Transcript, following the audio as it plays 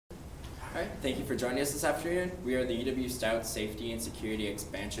All right, thank you for joining us this afternoon. We are the UW-Stout Safety and Security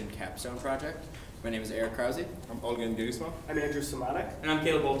Expansion Capstone Project. My name is Eric Krause. I'm Olgan Girisma. I'm Andrew Simonek. And I'm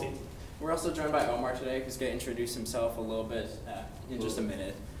Caleb Bolte. We're also joined by Omar today, who's going to introduce himself a little bit in just a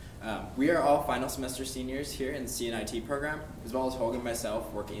minute. We are all final semester seniors here in the CNIT program, as well as Hogan and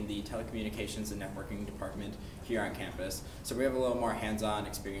myself work in the telecommunications and networking department here on campus. So we have a little more hands-on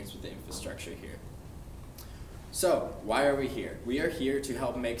experience with the infrastructure here. So, why are we here? We are here to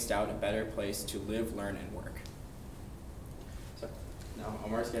help make Stout a better place to live, learn, and work. So, now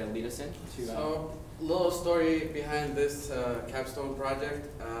Omar's going to lead us in. So, a little story behind this capstone project.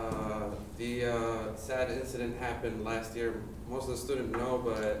 The sad incident happened last year. Most of the students know,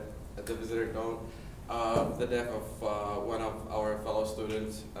 but the visitor don't. The death of one of our fellow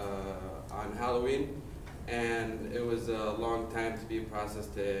students on Halloween. And it was a long time to be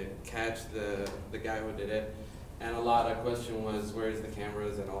processed to catch the guy who did it. And a lot of question was, where's the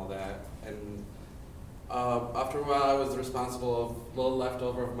cameras and all that. And after a while, I was responsible of a little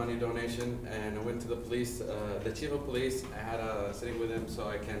leftover of money donation, and I went to the police, the chief of police. I had a sitting with him so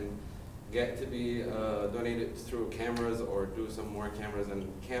I can get to be donated through cameras or do some more cameras on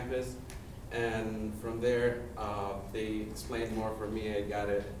campus. And from there, they explained more for me. I got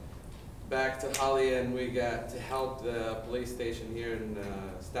it back to Holly, and we got to help the police station here in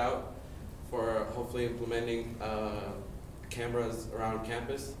Stout for hopefully implementing cameras around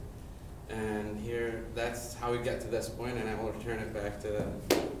campus. And here, that's how we get to this point, and I will return it back to the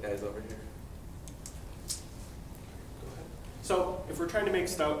guys over here. Go ahead. So, if we're trying to make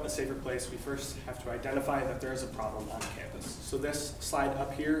Stout a safer place, we first have to identify that there is a problem on campus. So this slide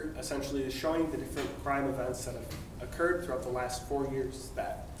up here essentially is showing the different crime events that have occurred throughout the last 4 years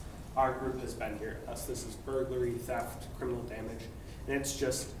that our group has been here. This is burglary, theft, criminal damage. And it's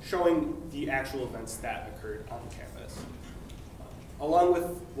just showing the actual events that occurred on campus. Along with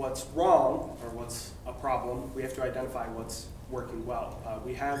what's wrong, or what's a problem, we have to identify what's working well.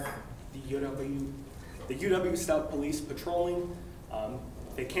 We have the UW-Stout police patrolling.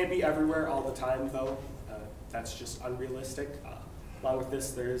 They can't be everywhere all the time, though. That's just unrealistic. Along with this,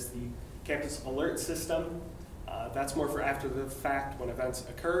 there's the campus alert system. That's more for after the fact when events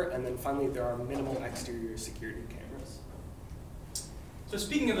occur. And then finally, there are minimal exterior security cameras. So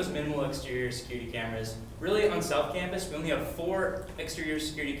speaking of those minimal exterior security cameras, really on South Campus, we only have 4 exterior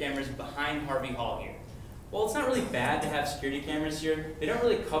security cameras behind Harvey Hall here. Well, it's not really bad to have security cameras here. They don't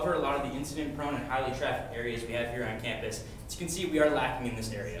really cover a lot of the incident-prone and highly trafficked areas we have here on campus. As you can see, we are lacking in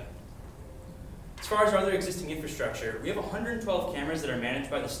this area. As far as our other existing infrastructure, we have 112 cameras that are managed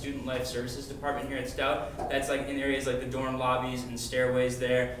by the Student Life Services Department here at Stout. That's like in areas like the dorm lobbies and stairways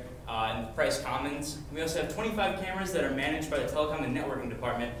there. In the Price Commons. We also have 25 cameras that are managed by the Telecom and Networking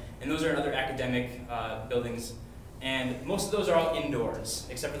Department, and those are in other academic buildings. And most of those are all indoors,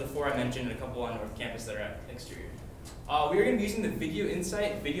 except for the 4 I mentioned and a couple on North Campus that are at exterior. We are going to be using the Video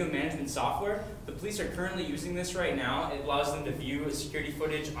Insight video management software. The police are currently using this right now. It allows them to view security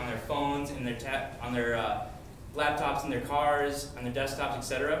footage on their phones, and on their laptops, in their cars, on their desktops,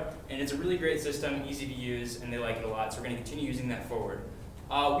 etc. And it's a really great system, easy to use, and they like it a lot. So we're going to continue using that forward.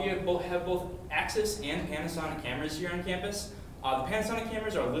 We have both Axis and Panasonic cameras here on campus. The Panasonic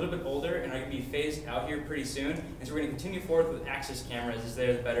cameras are a little bit older and are going to be phased out here pretty soon, and so we're going to continue forward with Axis cameras as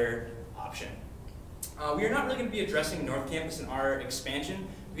they're the better option. We are not really going to be addressing North Campus in our expansion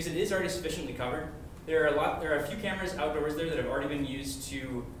because it is already sufficiently covered. There are a few cameras outdoors there that have already been used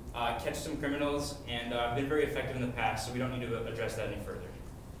to catch some criminals and been very effective in the past, so we don't need to address that any further.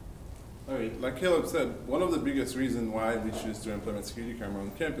 All right, like Caleb said, one of the biggest reasons why we choose to implement security camera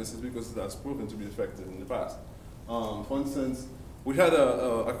on campus is because it has proven to be effective in the past. For instance, we had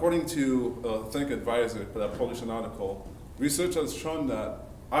according to Think Advisor that published an article, research has shown that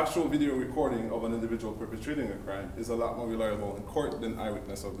actual video recording of an individual perpetrating a crime is a lot more reliable in court than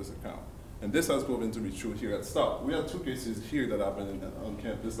eyewitness of this account. And this has proven to be true here at Stout. We had 2 cases here that happened on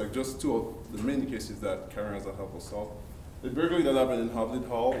campus, like just 2 of the many cases that cameras have helped us solve. The burglary that happened in Havlin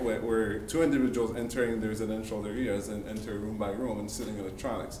Hall, where 2 individuals entering the residential areas and enter room by room and stealing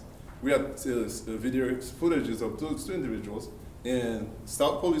electronics. We had video footages of those 2 individuals, and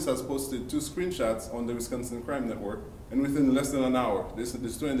Stout Police has posted 2 screenshots on the Wisconsin Crime Network, and within less than an hour, these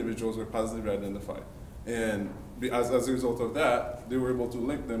 2 individuals were positively identified. And as a result of that, they were able to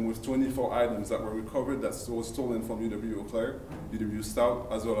link them with 24 items that were recovered that was stolen from UW-Eau Claire, UW-Stout,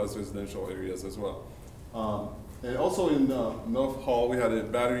 as well as residential areas as well. And also in North Hall, we had a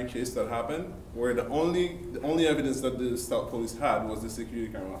battery case that happened where the only evidence that the Stout Police had was the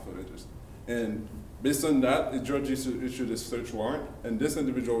security camera footages. And based on that, a judge issued a search warrant, and this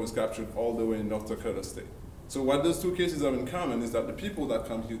individual was captured all the way in North Dakota State. So what those two cases have in common is that the people that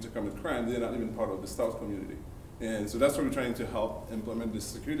come here to commit crime, they're not even part of the Stout community. And so that's why we're trying to help implement this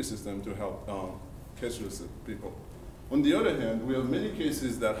security system to help catch those people. On the other hand, we have many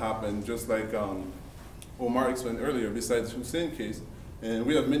cases that happen, just like Omar explained earlier, besides Hussein's case. And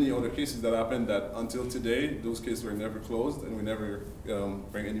we have many other cases that happened that until today, those cases were never closed and we never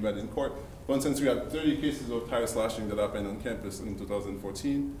bring anybody in court. For instance, we had 30 cases of tire slashing that happened on campus in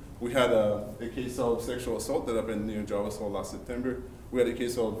 2014. We had a case of sexual assault that happened near Jarvis Hall last September. We had a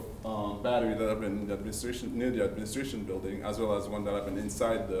case of battery that happened in the administration, near the administration building, as well as one that happened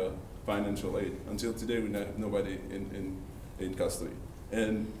inside the financial aid. Until today, we have nobody in custody.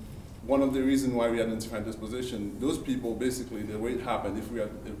 And one of the reasons why we identified this position, those people basically, the way it happened, if we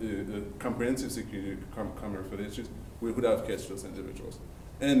had the comprehensive security camera footage, we would have catch those individuals.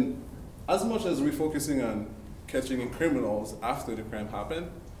 And as much as we're focusing on catching criminals after the crime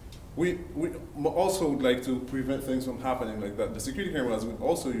happened, we also would like to prevent things from happening like that. The security cameras would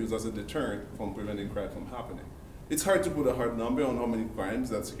also use as a deterrent from preventing crime from happening. It's hard to put a hard number on how many crimes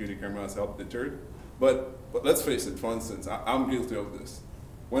that security cameras help deter, but let's face it, for instance, I'm guilty of this.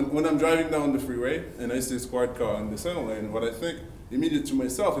 When I'm driving down the freeway and I see a squad car in the center lane, what I think immediately to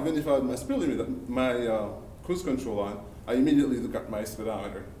myself, even if I had my speed limit, my cruise control on, I immediately look at my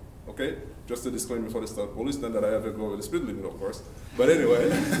speedometer, okay? Just a disclaimer for the Stout police, not that I ever go over the speed limit, of course. But anyway,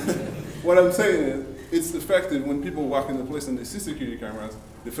 what I'm saying is, it's effective when people walk into a place and they see security cameras,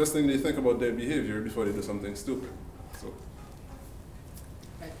 the first thing they think about their behavior before they do something stupid. So.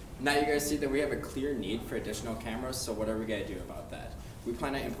 Now you guys see that we have a clear need for additional cameras, so what are we going to do about that? We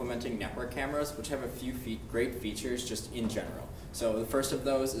plan on implementing network cameras, which have a few great features just in general. So the first of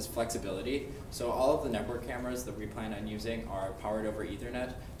those is flexibility. So all of the network cameras that we plan on using are powered over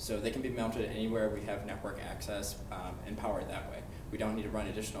Ethernet, so they can be mounted anywhere we have network access and powered that way. We don't need to run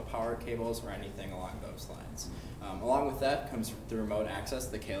additional power cables or anything along those lines. Along with that comes the remote access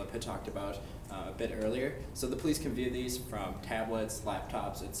that Caleb had talked about a bit earlier. So the police can view these from tablets,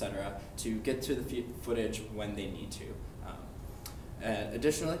 laptops, etc. to get to the footage when they need to.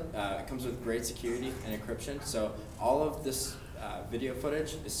 Additionally, it comes with great security and encryption. So all of this video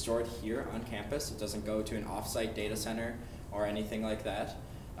footage is stored here on campus. It doesn't go to an off-site data center or anything like that.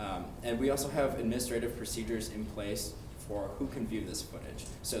 And we also have administrative procedures in place for who can view this footage.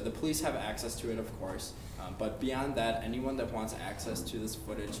 So the police have access to it, of course, but beyond that, anyone that wants access to this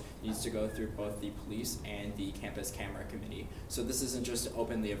footage needs to go through both the police and the campus camera committee. So this isn't just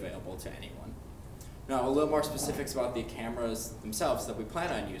openly available to anyone. Now, a little more specifics about the cameras themselves that we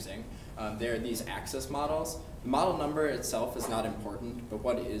plan on using. There are these access models. The model number itself is not important, but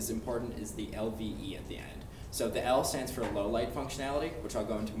what is important is the LVE at the end. So the L stands for low light functionality, which I'll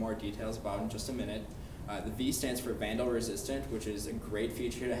go into more details about in just a minute. The V stands for vandal resistant, which is a great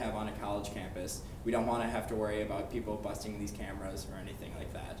feature to have on a college campus. We don't want to have to worry about people busting these cameras or anything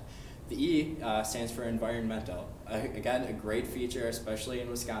like that. The E stands for environmental. Again, a great feature, especially in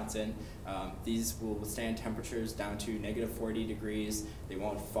Wisconsin. These will withstand temperatures down to -40 degrees. They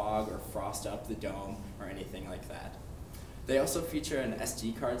won't fog or frost up the dome or anything like that. They also feature an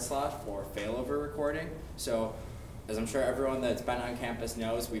SD card slot for failover recording. So, as I'm sure everyone that's been on campus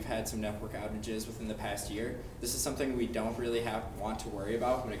knows, we've had some network outages within the past year. This is something we don't really want to worry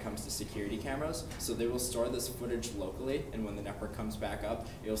about when it comes to security cameras. So they will store this footage locally, and when the network comes back up,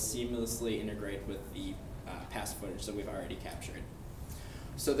 it'll seamlessly integrate with the past footage that we've already captured.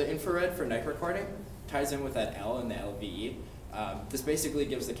 So the infrared for night recording ties in with that L and the LVE. This basically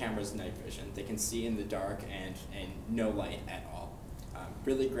gives the cameras night vision. They can see in the dark and no light at all.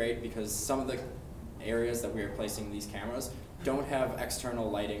 Really great because some of the areas that we are placing these cameras don't have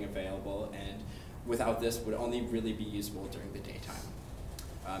external lighting available, and without this would only really be usable during the daytime.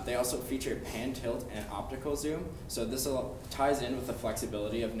 They also feature pan tilt and optical zoom, so this ties in with the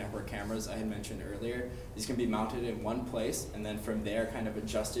flexibility of network cameras I had mentioned earlier. These can be mounted in one place and then from there kind of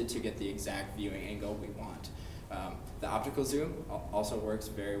adjusted to get the exact viewing angle we want. The optical zoom also works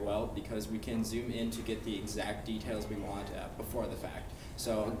very well because we can zoom in to get the exact details we want before the fact.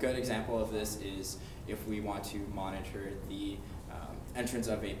 So a good example of this is if we want to monitor the entrance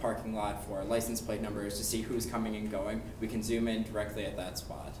of a parking lot for license plate numbers to see who's coming and going, we can zoom in directly at that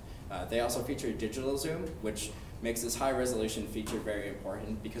spot. They also feature digital zoom, which makes this high resolution feature very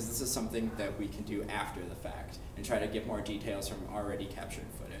important because this is something that we can do after the fact and try to get more details from already captured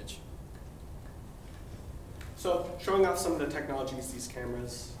footage. So showing off some of the technologies these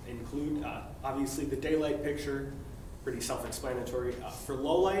cameras include, obviously the daylight picture, pretty self-explanatory. For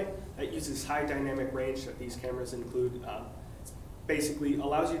low light, that uses high dynamic range that these cameras include. Basically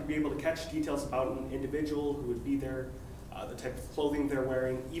allows you to be able to catch details about an individual who would be there, the type of clothing they're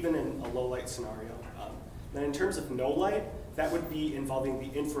wearing, even in a low light scenario. Then in terms of no light, that would be involving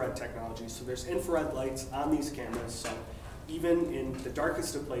the infrared technology. So there's infrared lights on these cameras, so even in the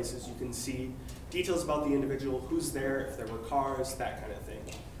darkest of places, you can see details about the individual, who's there, if there were cars, that kind of thing.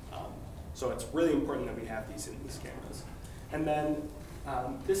 So it's really important that we have these in these cameras. And then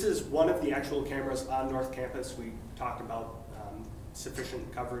this is one of the actual cameras on North Campus. We talked about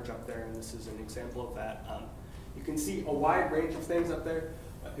sufficient coverage up there, and this is an example of that. You can see a wide range of things up there.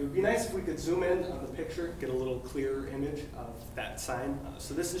 It would be nice if we could zoom in on the picture, get a little clearer image of that sign.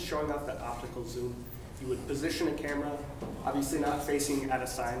 So this is showing off that optical zoom. You would position a camera, obviously not facing at a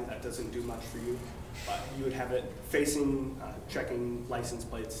sign, that doesn't do much for you, but you would have it facing, checking license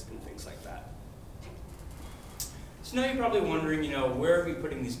plates and things like that. So now you're probably wondering, where are we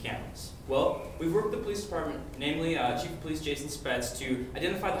putting these cameras? Well, we've worked with the police department, namely Chief of Police Jason Spetz, to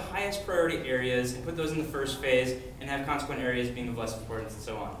identify the highest priority areas and put those in the first phase and have consequent areas being of less importance and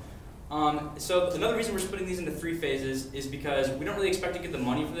so on. So another reason we're splitting these into 3 phases is because we don't really expect to get the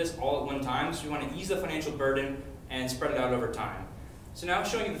money for this all at one time, so we want to ease the financial burden and spread it out over time. So now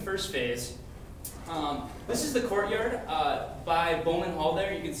showing you the first phase. This is the courtyard by Bowman Hall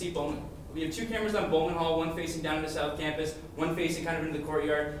there. You can see Bowman. We have 2 cameras on Bowman Hall, one facing down to South Campus, one facing kind of into the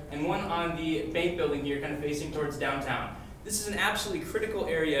courtyard, and one on the bank building here, kind of facing towards downtown. This is an absolutely critical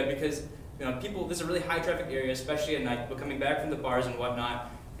area because this is a really high traffic area, especially at night, people coming back from the bars and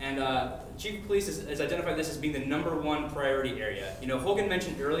whatnot. And Chief of Police has identified this as being the #1 priority area. Hogan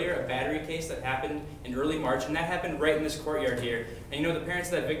mentioned earlier a battery case that happened in early March, and that happened right in this courtyard here. And the parents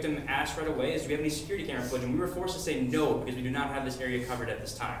of that victim asked right away, do we have any security camera footage? And we were forced to say no, because we do not have this area covered at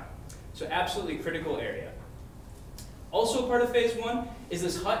this time. So absolutely critical area. Also part of phase 1 is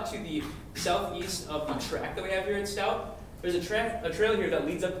this hut to the southeast of the track that we have here at Stout. There's a trail here that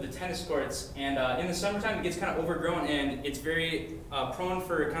leads up to the tennis courts, and in the summertime it gets kind of overgrown and it's very prone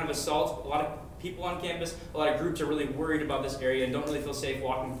for kind of assault. A lot of people on campus, a lot of groups are really worried about this area and don't really feel safe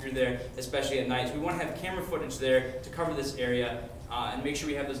walking through there, especially at night. So we want to have camera footage there to cover this area and make sure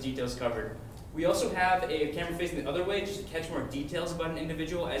we have those details covered. We also have a camera facing the other way just to catch more details about an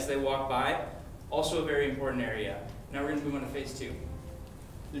individual as they walk by. Also a very important area. Now we're going to move on to phase 2.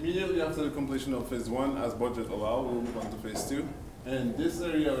 Immediately after the completion of phase 1, as budget allow, we'll move on to phase 2. And this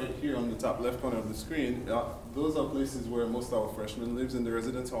area right here on the top left corner of the screen, those are places where most of our freshmen lives in the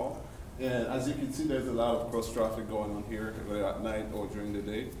residence hall. And as you can see, there's a lot of cross traffic going on here, whether at night or during the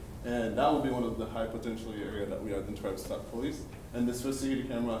day. And that will be one of the high potential area that we identified with Stout Police. And this first security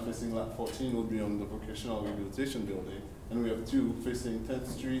camera facing lot 14 will be on the vocational rehabilitation building. And we have 2 facing 10th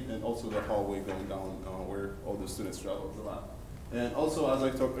Street and also the hallway going down where all the students travel a lot. And also, as I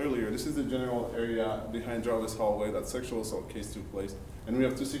talked earlier, this is the general area behind Jarvis Hallway that sexual assault case took place. And we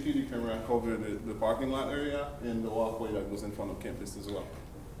have 2 security cameras cover the parking lot area and the walkway that goes in front of campus as well.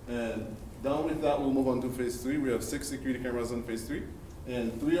 And down with that, we'll move on to phase 3. We have 6 security cameras on phase 3.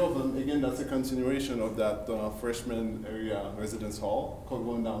 And 3 of them, again, that's a continuation of that freshman area residence hall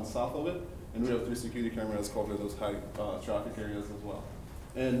going down south of it. And we have 3 security cameras cover those high traffic areas as well.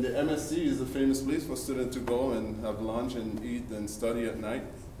 And the MSC is a famous place for students to go and have lunch and eat and study at night.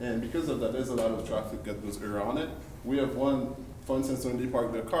 And because of that, there's a lot of traffic that goes around it. We have one, for instance, when they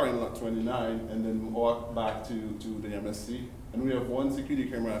park their car in lot 29 and then walk back to the MSC. And we have 1 security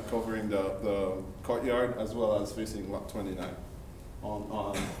camera covering the courtyard as well as facing lot 29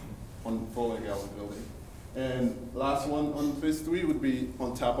 on Fuller Gallery building. And last one on phase 3 would be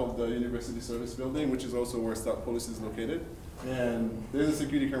on top of the University Service Building, which is also where Stout Police is located. And there's a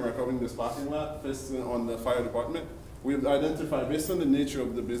security camera covering this parking lot facing on the fire department. We've identified, based on the nature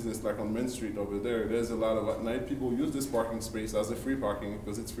of the business, like on Main Street over there, there's a lot of at night people use this parking space as a free parking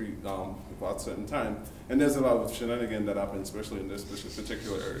because it's free at a certain time. And there's a lot of shenanigans that happen, especially in this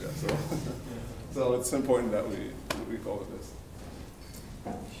particular area. So, so it's important that we cover this.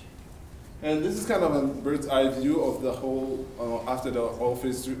 And this is kind of a bird's eye view of the whole, after all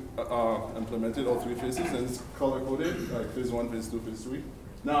phase 2 implemented, all 3 phases, and it's color coded, like phase 1, phase 2, phase 3.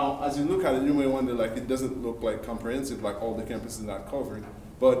 Now, as you look at it, you may wonder, like, it doesn't look like comprehensive, like all the campuses are covered.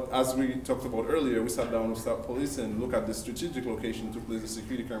 But as we talked about earlier, we sat down with Stout Police and look at the strategic location to place the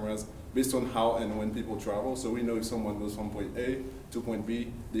security cameras based on how and when people travel. So we know if someone goes from point A to point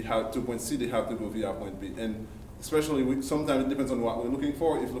B, to point C, they have to go via point B. And especially, sometimes it depends on what we're looking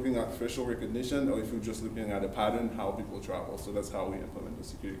for, if looking at facial recognition or if we're just looking at a pattern, how people travel. So that's how we implement the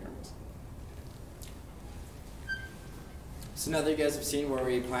security cameras. So now that you guys have seen where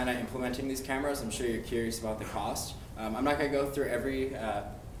we plan on implementing these cameras, I'm sure you're curious about the cost. I'm not going to go through every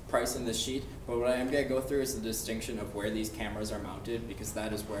price in this sheet, but what I am going to go through is the distinction of where these cameras are mounted, because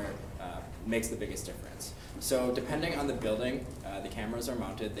that is where makes the biggest difference. So depending on the building the cameras are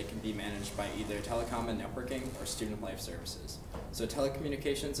mounted, they can be managed by either telecom and networking or student life services. So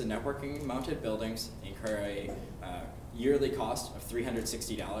telecommunications and networking mounted buildings incur a yearly cost of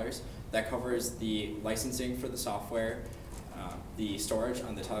 $360. That covers the licensing for the software, the storage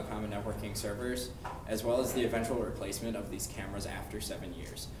on the telecom and networking servers, as well as the eventual replacement of these cameras after 7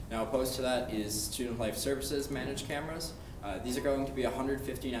 years. Now opposed to that is student life services managed cameras. These are going to be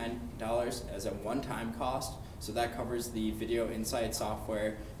 $159 as a one-time cost, so that covers the Video Insight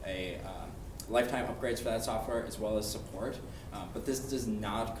software, a lifetime upgrades for that software, as well as support. But this does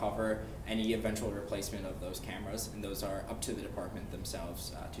not cover any eventual replacement of those cameras, and those are up to the department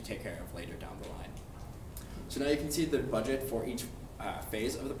themselves to take care of later down the line. So now you can see the budget for each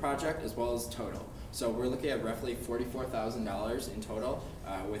phase of the project as well as total. So we're looking at roughly $44,000 in total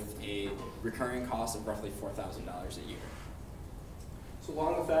with a recurring cost of roughly $4,000 a year. So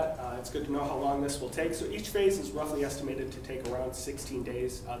along with that, it's good to know how long this will take. So each phase is roughly estimated to take around 16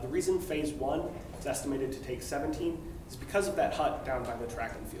 days. The reason phase 1 is estimated to take 17 is because of that hut down by the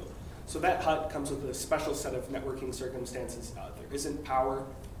track and field. So that hut comes with a special set of networking circumstances. There isn't power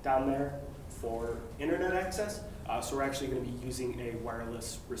down there for internet access, so we're actually going to be using a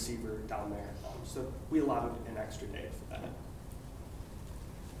wireless receiver down there. So we allotted an extra day for that.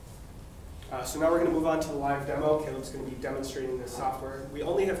 So now we're going to move on to the live demo. Caleb's going to be demonstrating this software. We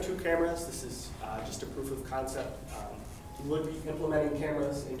only have 2 cameras. This is just a proof of concept. We would be implementing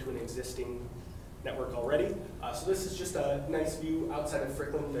cameras into an existing network already. So this is just a nice view outside of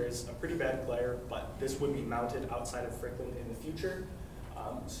Frickland. There's a pretty bad glare, but this would be mounted outside of Frickland in the future.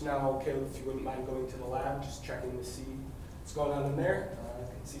 So now, Caleb, if you wouldn't mind going to the lab, just checking to see what's going on in there. I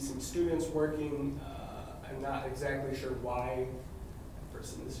can see some students working. I'm not exactly sure why the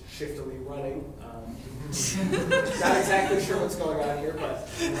person is shiftily running. Not exactly sure what's going on here, but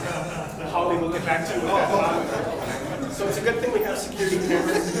Holly will get back to you with that. So it's a good thing we have security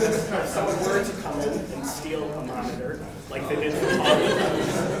cameras, because if someone were to come in and steal a monitor, like they did for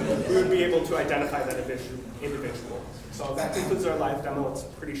Holly, we would be able to identify that individual. So that concludes our live demo. It's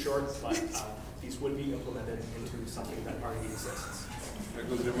pretty short, but these would be implemented into something that already exists. There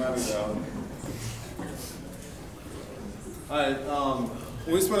goes your money down. All right,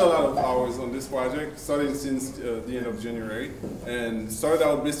 we spent a lot of hours on this project, starting since the end of January, and started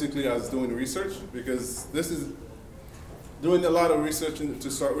out basically as doing research, because this is doing a lot of research to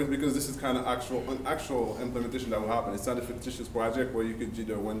start with, because this is kind of an actual implementation that will happen. It's not a fictitious project where you could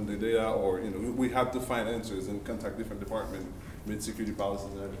either win the data or, we have to find answers and contact different departments with security policies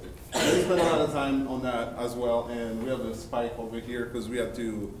and everything. We spent a lot of time on that as well, and we have a spike over here because we had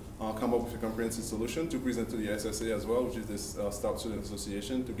to come up with a comprehensive solution to present to the SSA as well, which is this Stout Student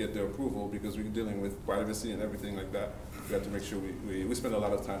Association, to get their approval, because we're dealing with privacy and everything like that. We have to make sure we spend a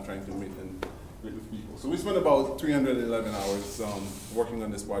lot of time trying to meet and with people. So we spent about 311 hours working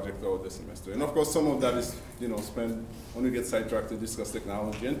on this project throughout the semester. And of course, some of that is, spent when we get sidetracked to discuss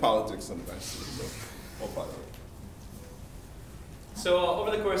technology and politics sometimes. So, all part of it. So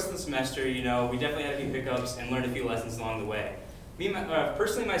over the course of the semester, we definitely had a few hiccups and learned a few lessons along the way.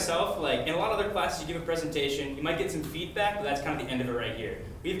 Personally myself, like in a lot of other classes, you give a presentation, you might get some feedback, but that's kind of the end of it right here.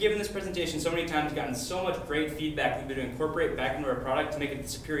 We've given this presentation so many times, gotten so much great feedback we've been to incorporate back into our product to make it the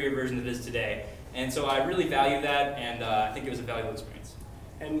superior version that it is today. And so I really value that, and I think it was a valuable experience.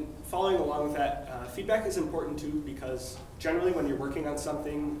 And following along with that, feedback is important too, because generally when you're working on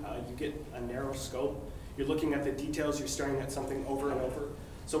something, you get a narrow scope. You're looking at the details, you're staring at something over and over.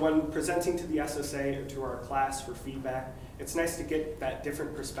 So when presenting to the SSA or to our class for feedback, it's nice to get that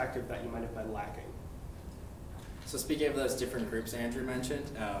different perspective that you might have been lacking. So speaking of those different groups Andrew mentioned,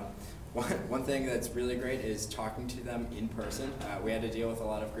 one thing that's really great is talking to them in person. We had to deal with a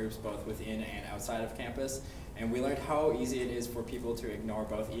lot of groups both within and outside of campus, and we learned how easy it is for people to ignore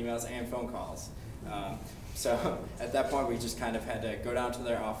both emails and phone calls. So at that point, we just kind of had to go down to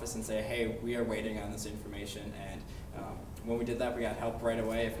their office and say, hey, we are waiting on this information. And when we did that, we got help right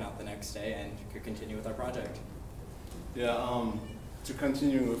away, if not the next day, and could continue with our project. Yeah, to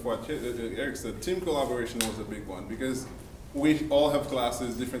continue with what Eric said, team collaboration was a big one, because we all have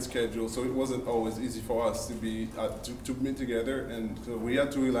classes, different schedules, so it wasn't always easy for us to be to meet together, and so we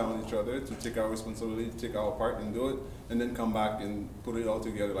had to rely on each other to take our responsibility, take our part and do it, and then come back and put it all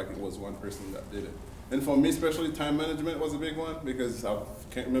together like it was one person that did it. And for me, especially, time management was a big one, because I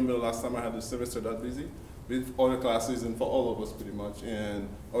can't remember the last time I had the semester that busy with other classes, and for all of us pretty much, and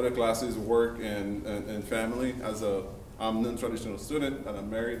other classes, work and family. I'm a non-traditional student, and I'm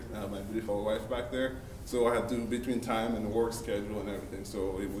married, and I have my beautiful wife back there. So I had to, between time and work schedule and everything.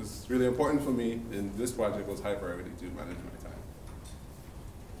 So it was really important for me, and this project was high priority to manage my time.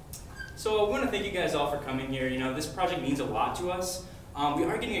 So I want to thank you guys all for coming here. You know, this project means a lot to us. We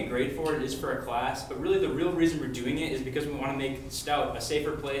are getting a grade for it, it is for a class, but really the real reason we're doing it is because we want to make Stout a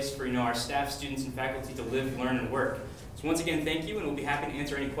safer place for our staff, students, and faculty to live, learn, and work. So once again, thank you, and we'll be happy to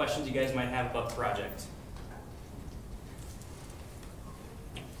answer any questions you guys might have about the project.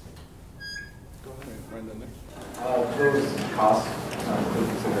 Go ahead, Brandon, next. Those costs include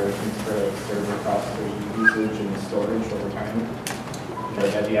considerations for server costs for usage and storage over time.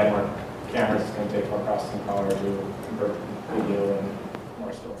 Because as you add more cameras, it's going to take more processing power to convert video and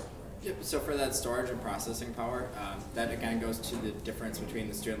more storage. Yep, so for that storage and processing power, that again goes to the difference between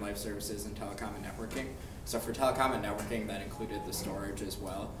the student life services and telecom and networking. So for telecom and networking, that included the storage as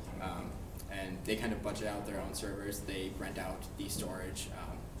well. And they kind of budget out their own servers. They rent out the storage,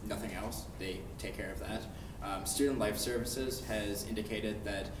 nothing else. They take care of that. Student life services has indicated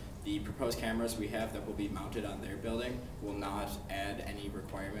that the proposed cameras we have that will be mounted on their building will not add any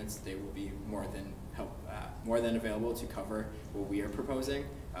requirements. They will be more than available to cover what we are proposing.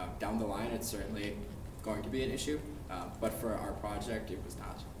 Down the line, it's certainly going to be an issue, but for our project, it was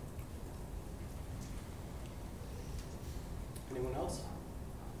not. Anyone else?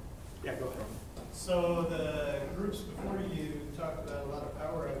 Yeah, go ahead. So the groups before you talked about a lot of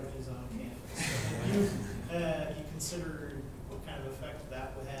power outages on campus. So you consider what kind of effect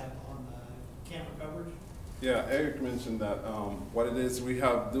that would have on the camera coverage? Yeah, Eric mentioned that what it is, we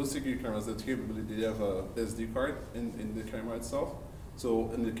have those security cameras that capability, they have a SD card in the camera itself.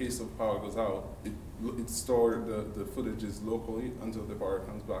 So in the case of power goes out, it stores the footages locally until the power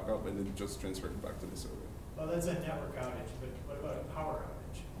comes back up, and it just transfers back to the server. Well, that's a network outage, but what about a power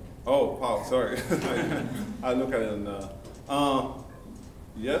outage? Oh, wow, sorry. I look at it and,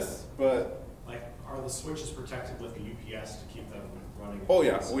 yes, but. Like, are the switches protected with the UPS to keep them running? Oh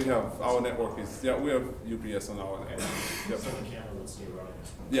yeah, we have, our network is, yeah, we have UPS on our network. Yep. So the camera would stay running?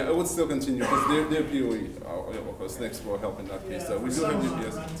 Yeah, it would still continue, because they're POE, of course, next will help in that case. Yeah, We for do have some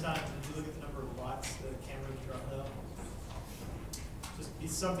UPS. runtime, did you look at the number of watts the camera dropped out? Just be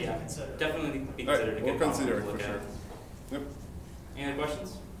something to consider. Definitely be All right, considered a we'll good problem consider to it look for at. sure. Yep. Any other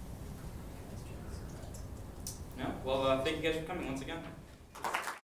questions? No? Well, thank you guys for coming once again.